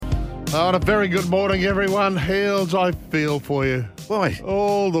Oh, and a very good morning, everyone. Heels, I feel for you. Boy.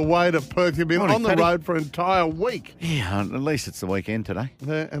 All the way to Perth. You've been Morning, on the Paddy. road for an entire week. Yeah, at least it's the weekend today.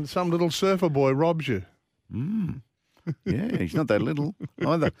 And some little surfer boy robs you. Yeah, he's not that little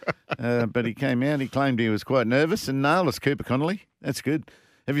either. But he came out, he claimed he was quite nervous and nailed us, Cooper Connolly. That's good.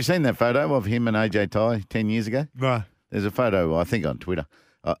 Have you seen that photo of him and AJ Ty 10 years ago? No. There's a photo, I think, on Twitter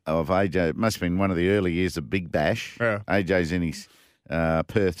of AJ. It must have been one of the early years of Big Bash. Yeah. AJ's in his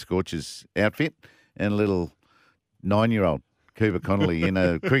Perth Scorchers outfit and a little 9-year-old Cooper Connolly in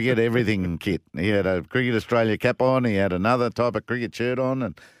a cricket everything kit. He had a Cricket Australia cap on. He had another type of cricket shirt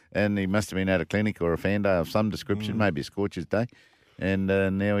on, and he must have been at a clinic or a fan day of some description, maybe a Scorchers day. And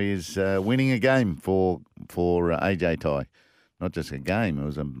now he is winning a game for AJ Ty. Not just a game, it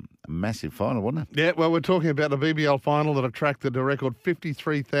was a massive final, wasn't it? Yeah, well, we're talking about the BBL final that attracted a record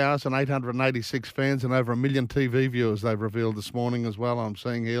 53,886 fans and over 1 million TV viewers, they've revealed this morning as well, I'm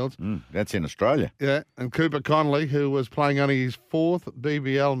seeing, Heels. That's in Australia. Yeah, and Cooper Connolly, who was playing only his fourth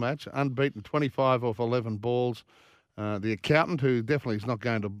BBL match, unbeaten 25 off 11 balls. The accountant, who definitely is not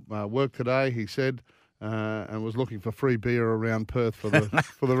going to work today, he said, and was looking for free beer around Perth for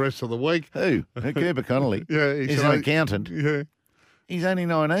the rest of the week. Who? Cooper Connolly? Yeah, he's an accountant. Yeah, He's only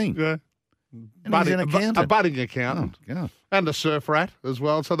 19. yeah. And he's an accountant. A budding accountant. Oh, God. And a surf rat as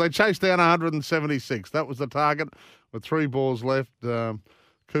well. So they chased down 176. That was the target with 3 balls left.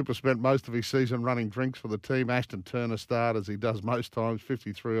 Cooper spent most of his season running drinks for the team. Ashton Turner starred, as he does most times,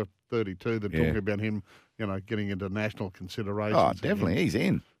 53 or 32. They're talking about him, getting into national considerations. Oh, definitely. He's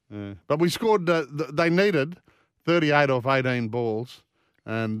in. Yeah. But we scored, they needed 38 off 18 balls.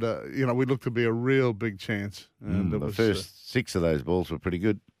 And, we looked to be a real big chance. And The first 6 of those balls were pretty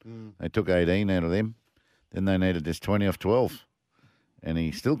good. They took 18 out of them. Then they needed just 20 off 12. And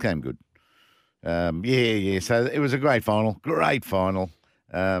he still came good. Yeah. So it was a great final. Great final.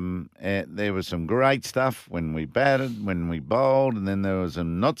 And there was some great stuff when we batted, when we bowled, and then there was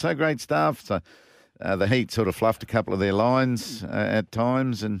some not so great stuff. So the Heat sort of fluffed a couple of their lines at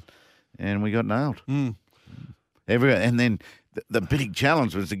times, and we got nailed. Everyone, and then the big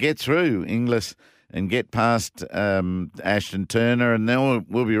challenge was to get through Inglis and get past Ashton Turner, and then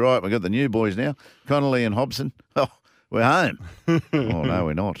we'll be right. We've got the new boys now, Connolly and Hobson. Oh, we're home. Oh, no,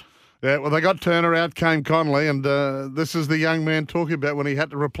 we're not. Yeah, well, they got Turner out, came Connolly, and this is the young man talking about when he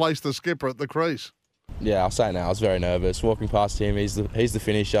had to replace the skipper at the crease. Yeah, I'll say now, I was very nervous. Walking past him, he's the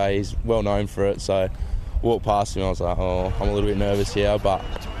finisher, he's well known for it, so walked past him, I was like, oh, I'm a little bit nervous here, but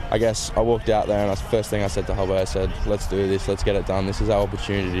I guess I walked out there and that's the first thing I said to Hobbo, I said, let's do this, let's get it done. This is our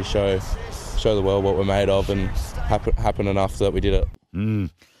opportunity to show the world what we're made of, and happen enough that we did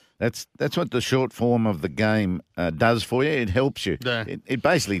it. That's what the short form of the game does for you. It helps you. Yeah. It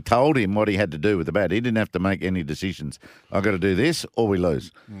basically told him what he had to do with the bat. He didn't have to make any decisions. I've got to do this or we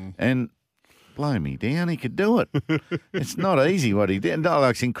lose. And blow me down, he could do it. It's not easy what he did. No,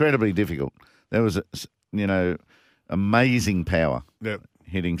 it's incredibly difficult. There was, amazing power. Yep.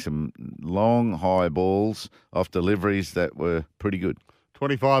 Hitting some long, high balls off deliveries that were pretty good.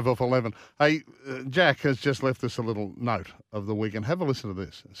 25 off 11. Hey, Jack has just left us a little note of the weekend. Have a listen to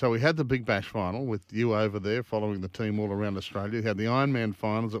this. So we had the Big Bash final with you over there following the team all around Australia. We had the Ironman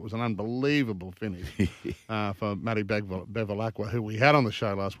finals. It was an unbelievable finish for Matty Bevilacqua, who we had on the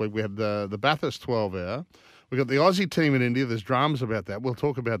show last week. We had the Bathurst 12-hour. We got the Aussie team in India. There's dramas about that. We'll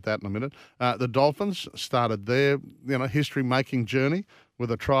talk about that in a minute. The Dolphins started their history-making journey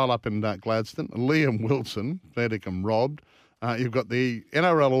with a trial up in Gladstone. Liam Wilson, fair dinkum robbed. You've got the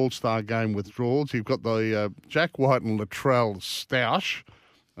NRL All-Star Game withdrawals. You've got the Jack White and Latrell stoush.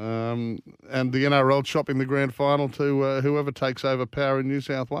 And the NRL chopping the grand final to whoever takes over power in New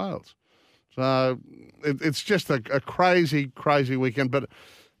South Wales. So it's just a crazy, crazy weekend. But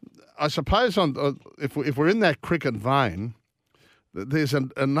I suppose if we're in that cricket vein, there's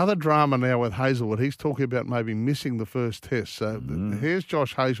another drama now with Hazelwood. He's talking about maybe missing the first test. So here's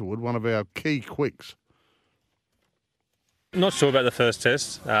Josh Hazelwood, one of our key quicks. Not sure about the first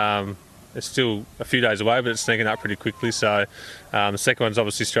test. It's still a few days away, but it's sneaking up pretty quickly. So the second one's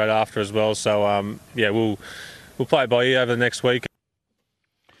obviously straight after as well. So we'll play it by ear over the next week.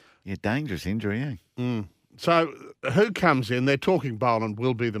 Yeah, dangerous injury, eh? So who comes in? They're talking Boland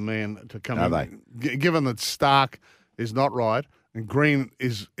will be the man to come in. Are they? Given that Stark is not right and Green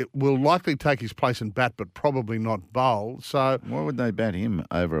will likely take his place in bat, but probably not bowl. So Why would they bat him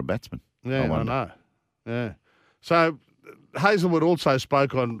over a batsman? yeah, I wonder. know. Yeah. So Hazelwood also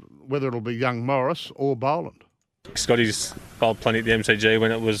spoke on whether it'll be young Morris or Boland. Scotty's bowled plenty at the MCG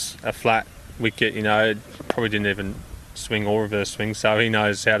when it was a flat wicket. Probably didn't even swing or reverse swing, so he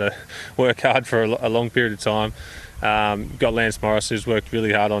knows how to work hard for a long period of time. Got Lance Morris, who's worked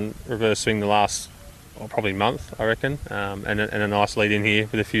really hard on reverse swing the last probably month, I reckon, and a nice lead in here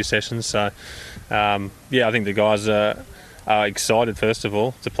with a few sessions. So, I think the guys are excited, first of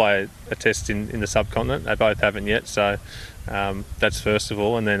all, to play a test in the subcontinent. They both haven't yet, so that's first of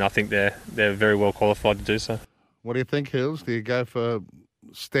all, and then I think they're very well qualified to do so. What do you think, Hills? Do you go for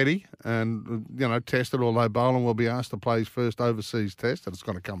steady and, test it, although Boland will be asked to play his first overseas test, and it's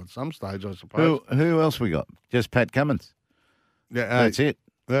going to come at some stage, I suppose. Who else we got? Just Pat Cummins. Yeah, That's it.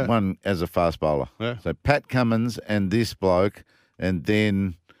 Yeah. One as a fast bowler. Yeah. So Pat Cummins and this bloke, and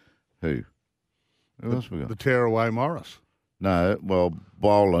then who? Who else we got? The tearaway Morris. No, well,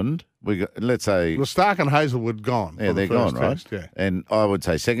 Boland. We got, let's say. Well, Stark and Hazelwood gone. Yeah, for they're the first gone, right? test, yeah. And I would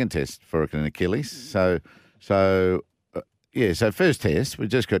say second test for an Achilles. So first test, we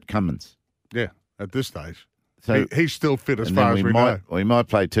just got Cummins. Yeah, at this stage. So He's still fit as and far then as we know. we might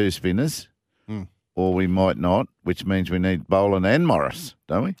play two spinners, or we might not, which means we need Boland and Morris,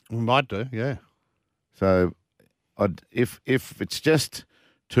 don't we? We might do, yeah. So if it's just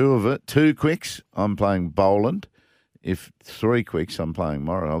two quicks, I'm playing Boland. If three quicks, I'm playing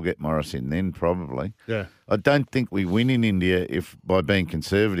Morris. I'll get Morris in then probably. Yeah. I don't think we win in India by being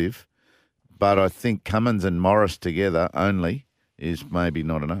conservative, but I think Cummins and Morris together only is maybe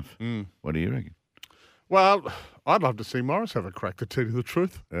not enough. What do you reckon? Well, I'd love to see Morris have a crack, to tell you the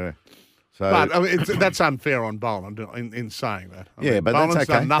truth. Yeah. So, But I mean, that's unfair on Boland in saying that. I mean, but Boland's that's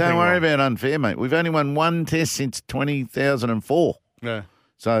okay. done nothing Don't worry wrong. about unfair, mate. We've only won one test since 2004. Yeah.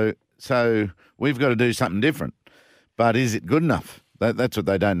 So we've got to do something different. But is it good enough? That's what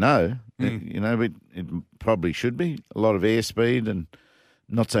they don't know. It probably should be. A lot of airspeed and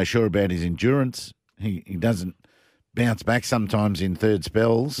not so sure about his endurance. He doesn't bounce back sometimes in third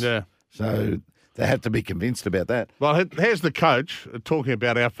spells. Yeah. So they have to be convinced about that. Well, here's the coach talking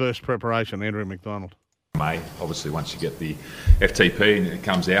about our first preparation, Andrew McDonald. May. Obviously, once you get the FTP and it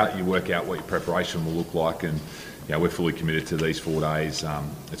comes out, you work out what your preparation will look like, and we're fully committed to these 4 days.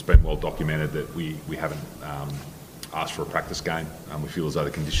 It's been well documented that we haven't asked for a practice game. We feel as though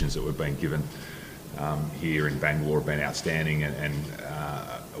the conditions that we've been given here in Bangalore have been outstanding, and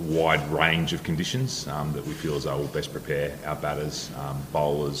a wide range of conditions that we feel as though will best prepare our batters,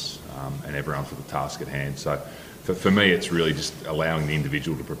 bowlers, and everyone for the task at hand. So for me, it's really just allowing the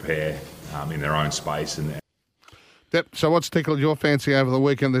individual to prepare in their own space. Yep. So what's tickled your fancy over the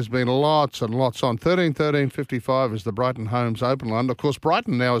weekend? There's been lots and lots on. 13.55 is the Brighton Homes Open line. Of course,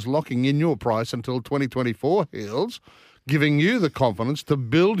 Brighton now is locking in your price until 2024, Hills, giving you the confidence to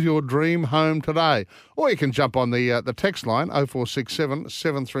build your dream home today. Or you can jump on the text line 0467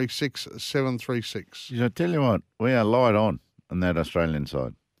 736 736. I tell you what, we are light on that Australian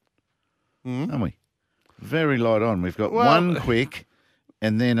side, aren't we? Very light on. We've got one quick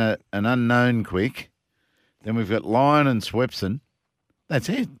and then an unknown quick. Then we've got Lyon and Swepson. That's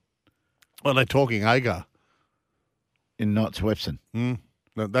it. Well, they're talking Agar. In not Swepson.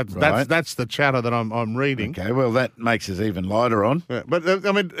 That's the chatter that I'm reading. Okay, well, that makes us even lighter on. Yeah, but,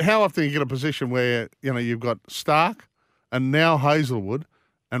 I mean, how often you get a position where, you've got Stark and now Hazelwood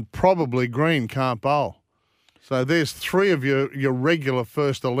and probably Green can't bowl. So there's three of your regular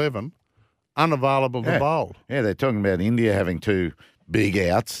first 11 unavailable to bowl. Yeah, they're talking about India having two big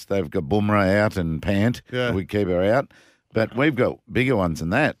outs. They've got Bumrah out and Pant. Yeah. We keep her out. But we've got bigger ones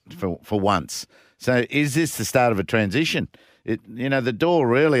than that for once. So is this the start of a transition? The door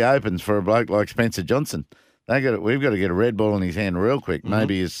really opens for a bloke like Spencer Johnson. We've got to get a red ball in his hand real quick,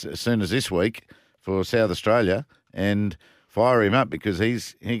 maybe as soon as this week for South Australia, and fire him up because he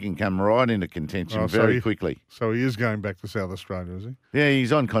can come right into contention very quickly. So he is going back to South Australia, is he? Yeah,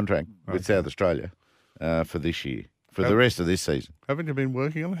 he's on contract with South Australia for this year, for the rest of this season. Haven't you been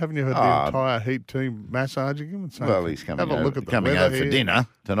working on it? Haven't you heard the entire Heat team massaging him? And saying, Well, he's coming have a look at the over weather for here. dinner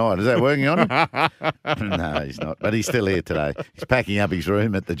tonight. Is that working on him? No, he's not. But he's still here today. He's packing up his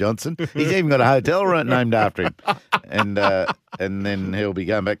room at the Johnson. He's even got a hotel room named after him. And then he'll be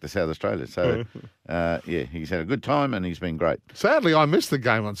going back to South Australia. So, he's had a good time and he's been great. Sadly, I missed the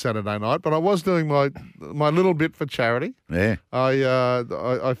game on Saturday night, but I was doing my little bit for charity. Yeah.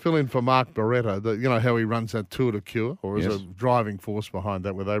 I fill in for Mark Beretta, how he runs that Tour to Cure, or is a driving force behind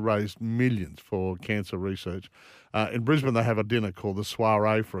that, where they raised millions for cancer research. In Brisbane, they have a dinner called the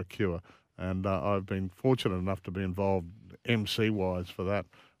Soiree for a Cure, and I've been fortunate enough to be involved MC-wise for that.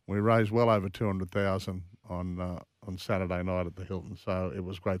 We raised well over 200,000 on Saturday night at the Hilton, so it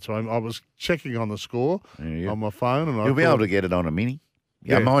was great. So I was checking on the score on my phone, and You'll be able to get it on a mini.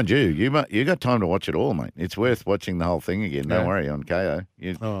 Yeah, mind you, you got time to watch it all, mate. It's worth watching the whole thing again. Don't worry, on KO.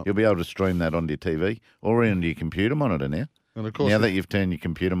 You'll be able to stream that onto your TV or onto your computer monitor now. And of course, Now that you've turned your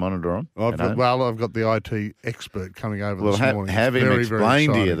computer monitor on, I've got the IT expert coming over well, this morning. have It's him very, very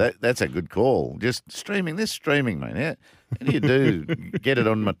explain to you. exciting. That's a good call. Just streaming, mate. How do you do? Get it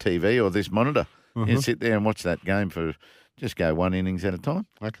on my TV or this monitor. You sit there and watch that game for just go one innings at a time.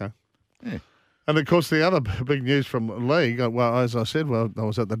 Okay. Yeah. And, of course, the other big news from league, well, as I said, I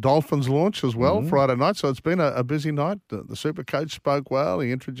was at the Dolphins launch as well Friday night, so it's been a busy night. The super coach spoke well.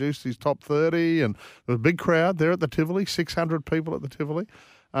 He introduced his top 30, and there was a big crowd there at the Tivoli, 600 people at the Tivoli.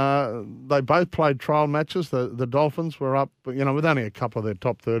 They both played trial matches. The Dolphins were up, with only a couple of their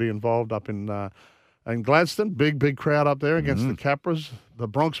top 30 involved up in Gladstone. Big crowd up there against the Capras. The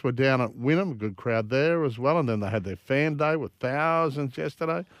Bronx were down at Wynnum, a good crowd there as well. And then they had their fan day with thousands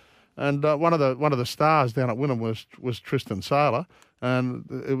yesterday. And one of the stars down at Wynnum was Tristan Saylor, and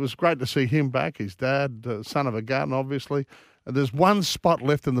it was great to see him back. His dad, son of a gun, obviously. And there's one spot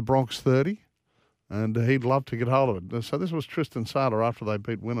left in the Bronx 30, and he'd love to get hold of it. So this was Tristan Saylor after they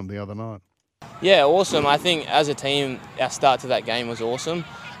beat Wynnum the other night. Yeah, awesome. I think as a team, our start to that game was awesome.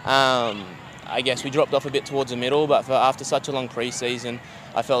 I guess we dropped off a bit towards the middle, but after such a long pre-season,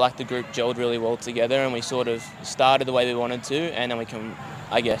 I felt like the group gelled really well together, and we sort of started the way we wanted to, and then we can,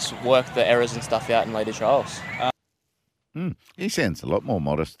 I guess, work the errors and stuff out in later trials. He sounds a lot more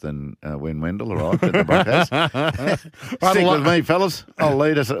modest than when Wendell arrived at the Broncos. Stick with me, fellas. I'll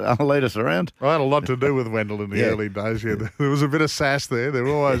lead us around. I had a lot to do with Wendell in the early days. Yeah, there was a bit of sass there. There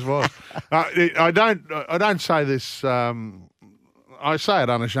always was. I don't say this. I say it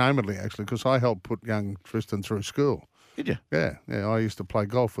unashamedly, actually, because I helped put young Tristan through school. Did you? Yeah. I used to play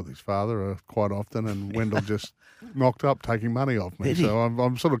golf with his father quite often, and Wendell just knocked up taking money off me. Did he? So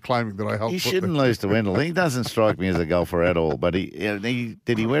I'm sort of claiming that I helped. You shouldn't lose to Wendell. He doesn't strike me as a golfer at all. But did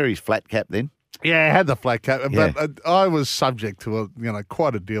he wear his flat cap then? Yeah, I had the flat cap, Yeah. but I was subject to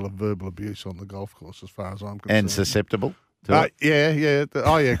quite a deal of verbal abuse on the golf course, as far as I'm concerned. And susceptible to it? Yeah.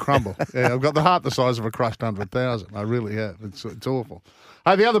 Oh, yeah, crumble. Yeah, I've got the heart the size of a crushed 100,000. I really have. It's awful.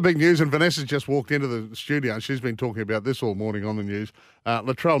 The other big news, and Vanessa's just walked into the studio, and she's been talking about this all morning on the news,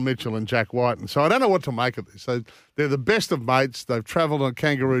 Latrell Mitchell and Jack Whiten. So I don't know what to make of this. They're the best of mates. They've travelled on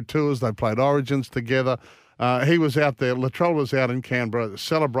kangaroo tours. They've played Origins together. He was out there. Latrell was out in Canberra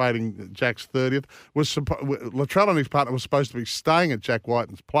celebrating Jack's 30th. Latrell and his partner were supposed to be staying at Jack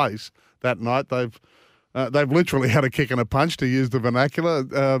Whiten's place that night. They've literally had a kick and a punch, to use the vernacular,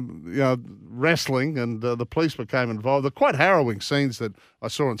 wrestling, and the police became involved. They're quite harrowing scenes that I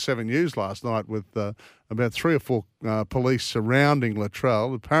saw on 7 News last night with about 3 or 4 police surrounding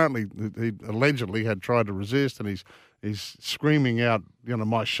Latrell. Apparently, he allegedly had tried to resist, and he's screaming out,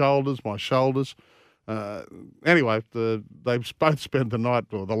 my shoulders, my shoulders. Anyway, they both spent the night,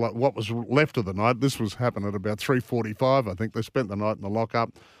 or what was left of the night. This was happened at about 3:45, I think. They spent the night in the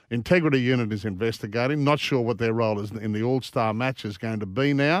lockup. Integrity Unit is investigating. Not sure what their role is in the All-Star match is going to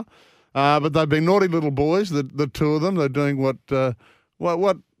be now. But they've been naughty little boys, the two of them. They're doing what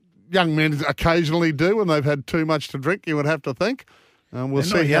young men occasionally do when they've had too much to drink, you would have to think. We'll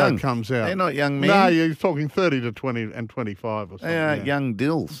see how it comes out. They're not young men. No, you're talking 30 to 20 and 25 or something. They are young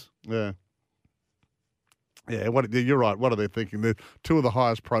dills. Yeah. Yeah, you're right. What are they thinking? They're two of the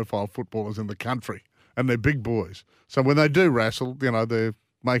highest profile footballers in the country, and they're big boys. So when they do wrestle, they're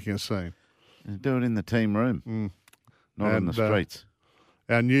making a scene. Do it in the team room, not in the streets.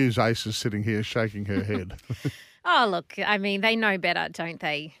 Our news ace is sitting here shaking her head. Oh, look, I mean, they know better, don't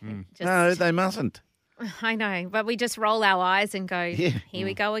they? No, they mustn't. I know, but we just roll our eyes and go, here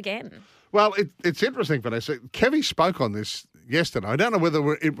we go again. Well, it's interesting, Vanessa. Kevy spoke on this yesterday. I don't know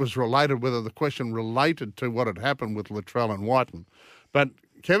whether it was related, whether the question related to what had happened with Latrell and Whiten, but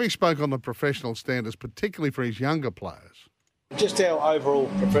Kevy spoke on the professional standards, particularly for his younger players. Just our overall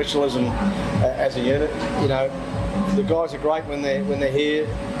professionalism as a unit. The guys are great when they're here,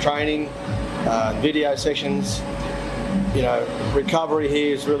 training, video sessions. Recovery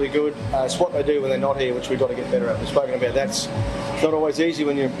here is really good. It's what they do when they're not here, which we've got to get better at. We've spoken about that's not always easy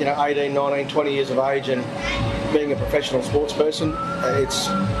when you're 18, 19, 20 years of age and being a professional sports person.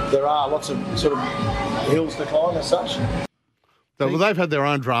 There are lots of sort of hills to climb as such. So, they've had their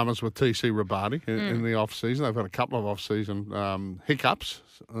own dramas with TC Rabadi in the off-season. They've had a couple of off-season hiccups.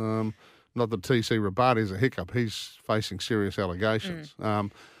 Not that TC Rabadi is a hiccup. He's facing serious allegations.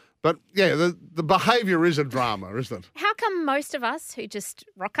 But, yeah, the behaviour is a drama, isn't it? How come most of us who just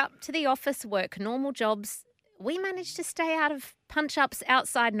rock up to the office, work normal jobs, we manage to stay out of punch-ups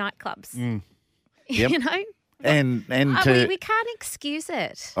outside nightclubs? Yep. And we can't excuse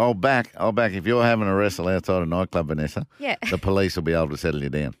it. I'll back. If you're having a wrestle outside a nightclub, Vanessa, the police will be able to settle you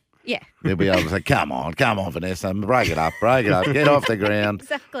down. Yeah. They'll be able to say, come on, Vanessa, break it up, get off the ground.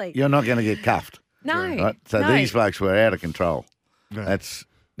 Exactly. You're not going to get cuffed. No. Right? So no. these blokes were out of control. Yeah.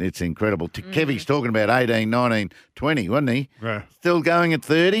 It's incredible. Kevy's talking about 18, 19, 20, wasn't he? Yeah. Still going at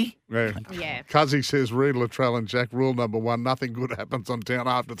 30? Yeah. Yeah. Cuzzy says, Reed Luttrell and Jack, rule number one, nothing good happens on town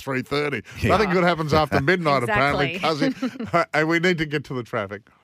after 3:30. Nothing good happens after midnight, apparently, Exactly. Cuzzy. And we need to get to the traffic.